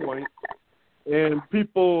 fight your point. And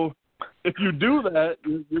people, if you do that,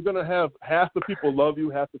 you're going to have half the people love you,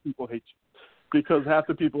 half the people hate you. Because half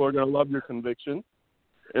the people are going to love your conviction,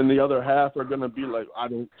 and the other half are going to be like, I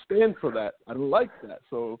don't stand for that. I don't like that.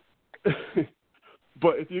 So,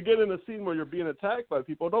 but if you get in a scene where you're being attacked by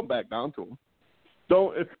people, don't back down to them.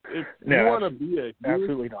 Don't. If you want to be a heel,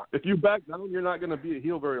 absolutely not. If you back down, you're not going to be a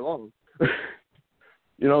heel very long.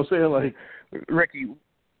 You know what I'm saying? Like, Ricky,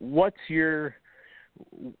 what's your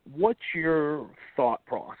thought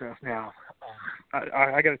process now?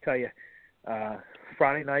 I got to tell you,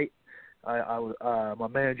 Friday night, my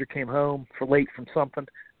manager came home late from something,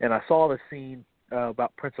 and I saw the scene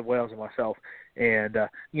about Prince of Wales and myself, and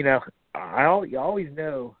I always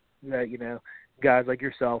know that guys like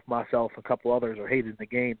yourself, myself, a couple others are hated in the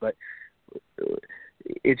game, but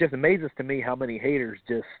it just amazes to me how many haters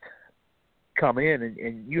just come in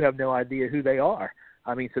and you have no idea who they are.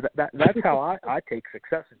 I mean, so that's how I take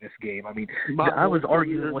success in this game. I mean, I was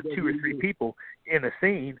arguing with 2 or 3 people in a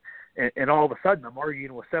scene, and all of a sudden I'm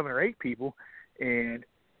arguing with 7 or 8 people, and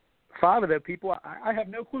 5 of them people, I have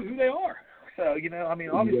no clue who they are. So, I mean,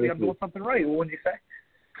 obviously I'm doing something right. What would you say?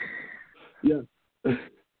 Yeah.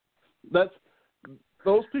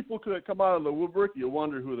 Those people could come out of the woodwork, you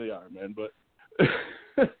wonder who they are, man. But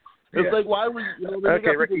it's like, why would you got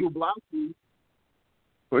people who block you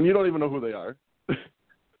when you don't even know who they are? It's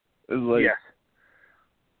like, yes.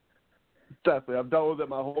 Definitely. I've dealt with it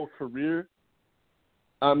my whole career.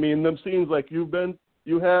 I mean, them scenes like you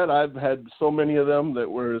had, I've had so many of them that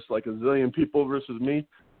where it's like a zillion people versus me.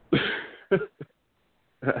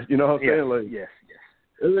 You know what I'm saying? Like, yes.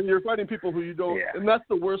 And then you're fighting people who you don't, and that's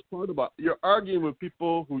the worst part about it. You're arguing with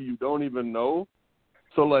people who you don't even know,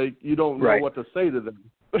 so like you don't know what to say to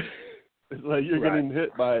them. It's like you're getting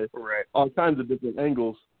hit by all kinds of different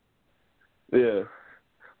angles. Yeah.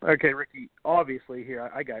 Okay, Ricky. Obviously, here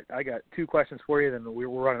I got 2 questions for you. Then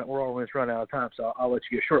we're almost running out of time, so I'll let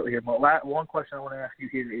you go shortly here. But one question I want to ask you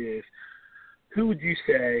here is, who would you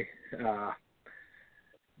say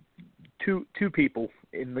two people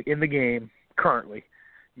in the game currently,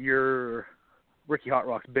 you're Ricky Hot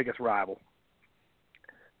Rock's biggest rival?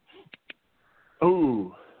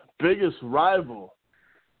 Ooh, biggest rival.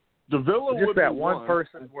 Davila just would that be one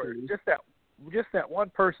person where just that one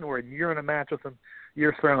person where you're in a match with them,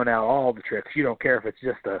 you're throwing out all the tricks. You don't care if it's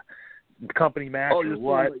just a company match or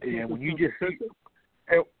what. Like, and when you just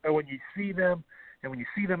and when you see them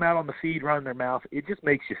out on the feed running their mouth, it just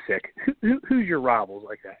makes you sick. Who's your rivals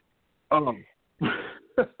like that?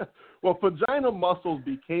 Well, Vagina Muscles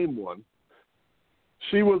became one.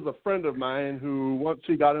 She was a friend of mine who, once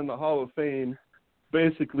she got in the Hall of Fame,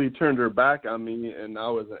 basically turned her back on me and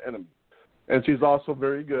now is an enemy. And she's also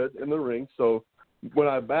very good in the ring. So when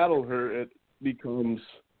I battle her, it's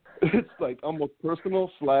like almost personal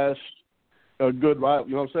 / a good rival.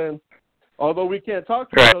 You know what I'm saying? Although we can't talk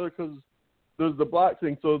to each other because there's the block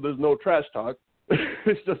thing, so there's no trash talk.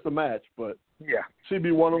 It's just a match. But she'd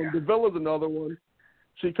be one of them. Davila's another one.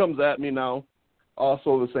 she comes at me now,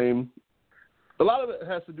 also the same. A lot of it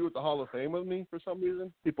has to do with the Hall of Fame with me for some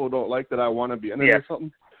reason. People don't like that I want to be in it or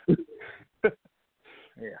something.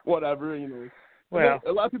 Yeah. Whatever, you know. Well,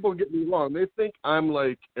 a lot of people get me wrong. They think I'm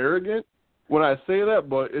like arrogant when I say that,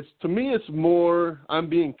 but to me it's more I'm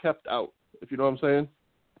being kept out, if you know what I'm saying.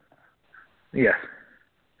 Yeah.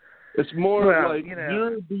 It's more like you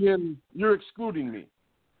know, you're excluding me.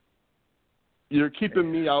 You're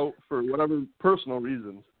keeping me out for whatever personal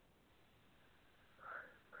reasons.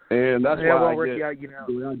 And that's why Ricky, I get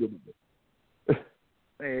the way I do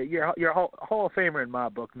it. You're a Hall of Famer in my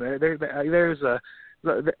book, man. There's a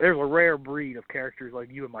rare breed of characters like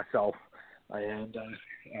you and myself. And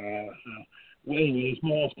well, anyways, my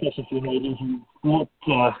last question for you is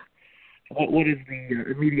what is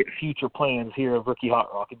the immediate future plans here of Ricky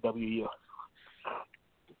Hot Rock and WU?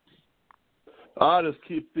 I'll just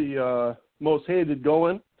keep the most hated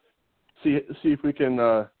going. See if we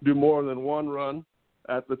can do more than one run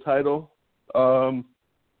at the title.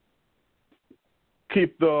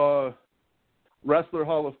 Keep the Wrestler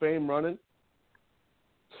Hall of Fame running.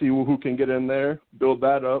 See who can get in there. Build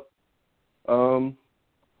that up.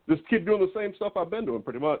 Just keep doing the same stuff I've been doing,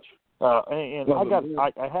 pretty much. And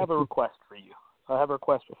I have a request for you. I have a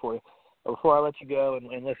request for you. Before I let you go,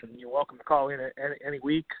 and listen, you're welcome to call in any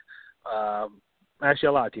week. Actually,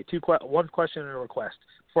 I'll allow it to you. One question and a request.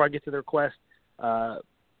 Before I get to the request,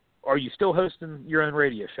 are you still hosting your own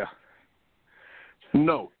radio show?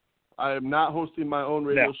 No, I am not hosting my own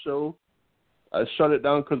radio show. I shut it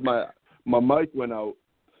down because my mic went out,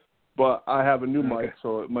 but I have a new mic,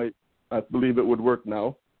 so I believe it would work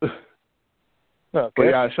now. Okay. But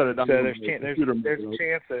yeah, I shut it down. So there's a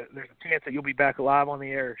chance that you'll be back live on the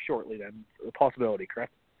air shortly. Then, a possibility,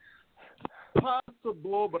 correct?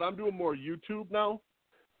 Possible, but I'm doing more YouTube now,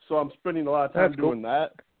 so I'm spending a lot of time doing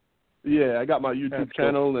that. Yeah, I got my YouTube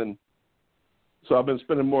channel, and so I've been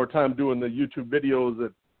spending more time doing the YouTube videos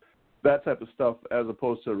and that type of stuff as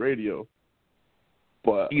opposed to radio.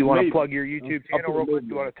 But you want to plug your YouTube channel real quick? Do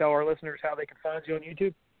you want to tell our listeners how they can find you on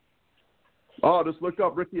YouTube? Oh, just look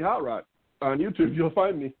up Ricky Hot Rock on YouTube. You'll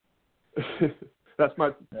find me. That's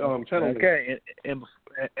my channel. Okay,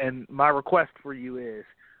 and my request for you is,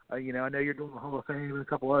 I know you're doing the Hall of Fame and a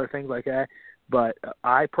couple other things like that, but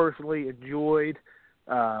I personally enjoyed,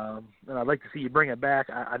 and I'd like to see you bring it back.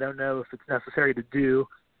 I don't know if it's necessary to do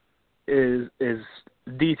is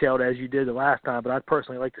detailed as you did the last time, but I'd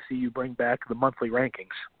personally like to see you bring back the monthly rankings.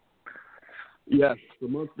 Yes, the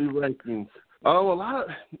monthly rankings. Oh,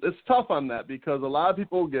 it's tough on that because a lot of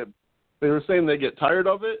people they were saying they get tired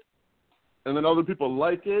of it, and then other people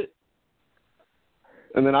like it,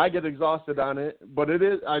 and then I get exhausted on it. But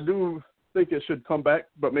I do think it should come back,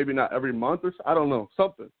 but maybe not every month or I don't know,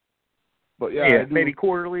 something. But yeah, maybe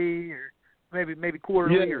quarterly or maybe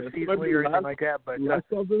quarterly or seasonally or anything like that. But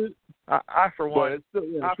I for one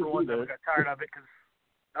never got tired of it because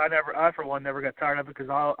I for one never got tired of it because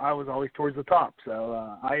I was always towards the top,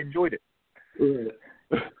 so I enjoyed it. Right.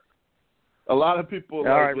 A lot of people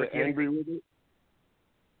get angry with it.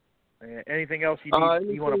 Anything else you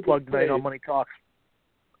want to plug tonight on Money Talks?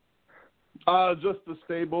 Just the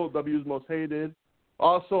stable, W's Most Hated.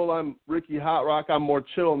 Also, I'm Ricky Hot Rock. I'm more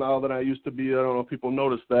chill now than I used to be. I don't know if people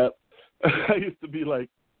noticed that. I used to be like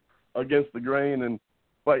against the grain and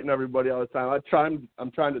fighting everybody all the time.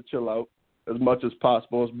 I'm trying to chill out as much as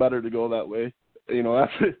possible. It's better to go that way. You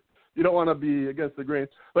don't want to be against the grain.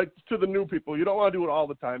 Like to the new people, you don't want to do it all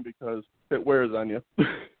the time because it wears on you.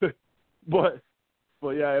 But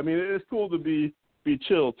yeah, I mean it's cool to be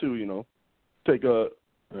chill too. Take a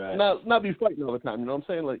not be fighting all the time. You know what I'm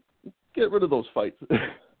saying? Like get rid of those fights.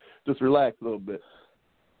 Just relax a little bit.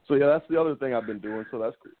 So yeah, that's the other thing I've been doing. So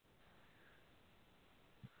that's cool.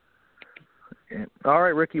 All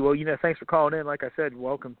right, Ricky. Well, thanks for calling in. Like I said,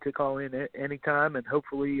 welcome to call in anytime, and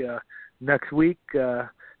hopefully next week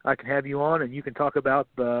I can have you on and you can talk about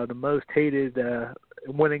the most hated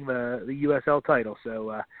winning the USL title.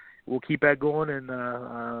 So we'll keep that going, and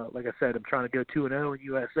like I said, I'm trying to go 2-0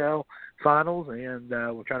 in USL finals, and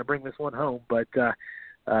we're trying to bring this one home. But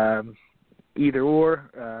either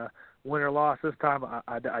or, win or loss this time,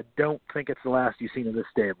 I don't think it's the last you've seen of this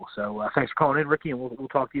stable. So thanks for calling in, Ricky, and we'll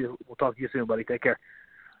talk to you. We'll talk to you soon, buddy. Take care.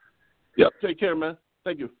 Yep, take care, man.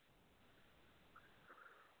 Thank you.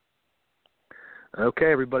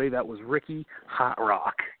 Okay, everybody, that was Ricky Hot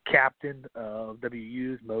Rock, captain of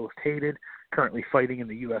WU's Most Hated, currently fighting in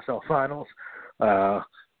the USL Finals.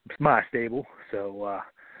 It's my stable, so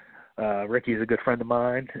Ricky is a good friend of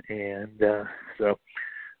mine, and so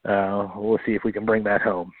we'll see if we can bring that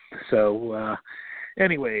home. So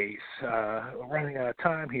Anyways, we're running out of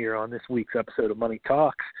time here on this week's episode of Money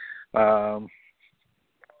Talks.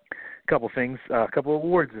 Couple things, a couple of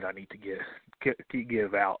awards that I need to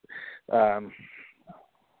give out. And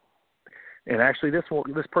actually, this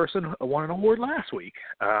person won an award last week.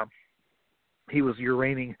 He was your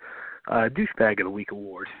reigning douchebag of the week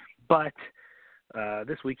award, but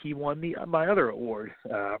this week he won my other award.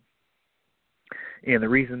 And the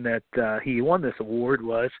reason that he won this award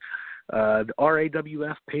was the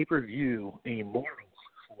RAWF pay-per-view Immortals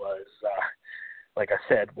was, like I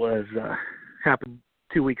said, happened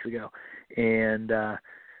 2 weeks ago, and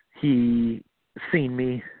he seen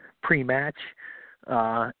me pre-match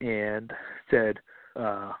and said,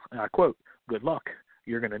 I quote, "Good luck,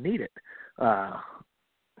 you're going to need it."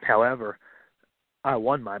 However, I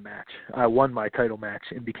won my match. I won my title match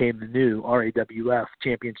and became the new RAWF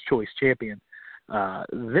Champion's Choice champion.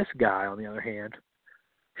 This guy, on the other hand,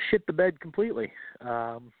 shit the bed completely.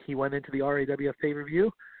 He went into the RAWF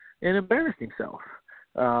pay-per-view and embarrassed himself.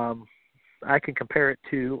 I can compare it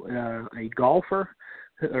to a golfer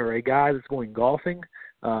or a guy that's going golfing,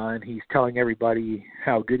 and he's telling everybody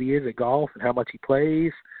how good he is at golf and how much he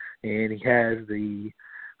plays, and he has the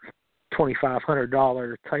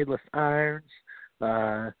 $2,500 Titleist irons,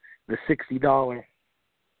 the $60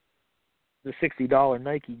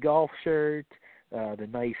 Nike golf shirt, the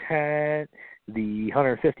nice hat, the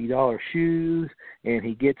 $150 shoes, and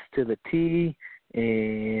he gets to the tee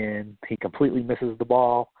and he completely misses the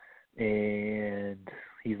ball, and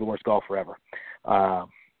he's the worst golfer ever.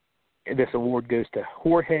 This award goes to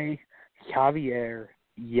Jorge Javier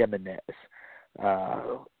Jimenez,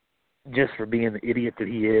 just for being the idiot that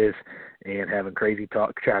he is and having crazy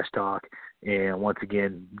talk, trash talk, and once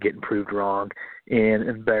again getting proved wrong and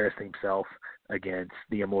embarrassing himself against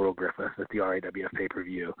the Immortal Griffith at the RAWF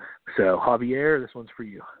pay-per-view. So, Javier, this one's for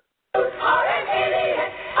you.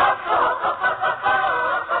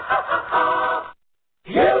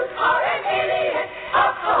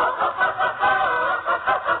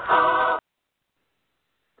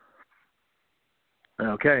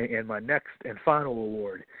 Okay, and my next and final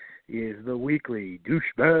award is the weekly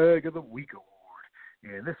Douchebag of the Week Award.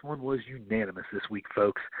 And this one was unanimous this week,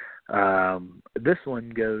 folks. This one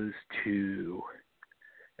goes to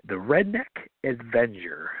the Redneck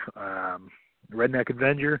Avenger. Redneck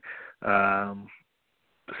Avenger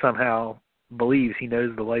somehow believes he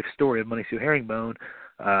knows the life story of Money Sue Herringbone.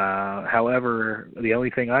 However, the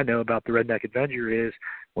only thing I know about the Redneck Avenger is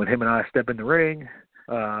when him and I step in the ring,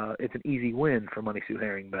 it's an easy win for Money Sue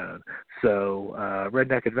Herringbone. So,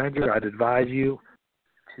 Redneck Avenger, I'd advise you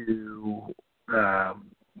to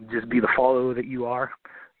just be the follower that you are.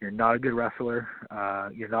 You're not a good wrestler.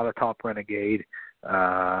 You're not a top renegade.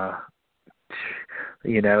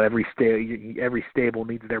 Every stable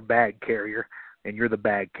needs their bag carrier, and you're the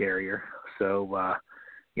bag carrier. So,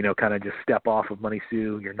 kind of just step off of Money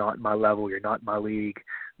Sue. You're not in my level. You're not in my league.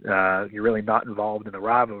 You're really not involved in a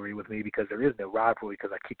rivalry with me because there is no rivalry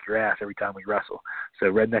because I kick your ass every time we wrestle. So,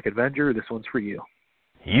 Redneck Avenger, this one's for you.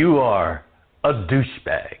 You are a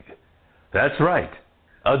douchebag. That's right,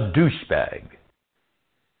 a douchebag.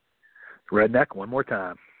 Redneck, one more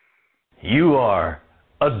time. You are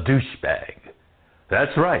a douchebag.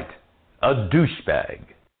 That's right, a douchebag.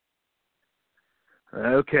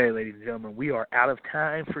 Okay, ladies and gentlemen, we are out of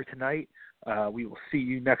time for tonight. We will see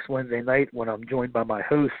you next Wednesday night when I'm joined by my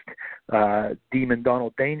host, Demon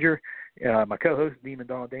Donald Danger, my co-host, Demon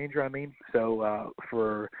Donald Danger, So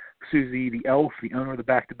for Susie the Elf, the owner of the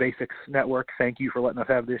Back to Basics Network, thank you for letting us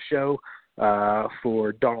have this show.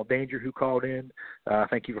 For Donald Danger, who called in,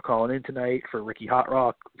 thank you for calling in tonight. For Ricky Hot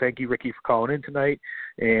Rock, thank you, Ricky, for calling in tonight.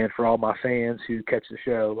 And for all my fans who catch the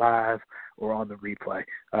show live or on the replay,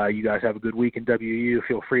 you guys have a good week in WU.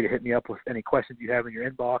 Feel free to hit me up with any questions you have in your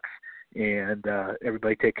inbox. And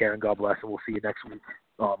everybody take care and God bless, and we'll see you next week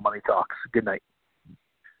on Money Talks. Good night.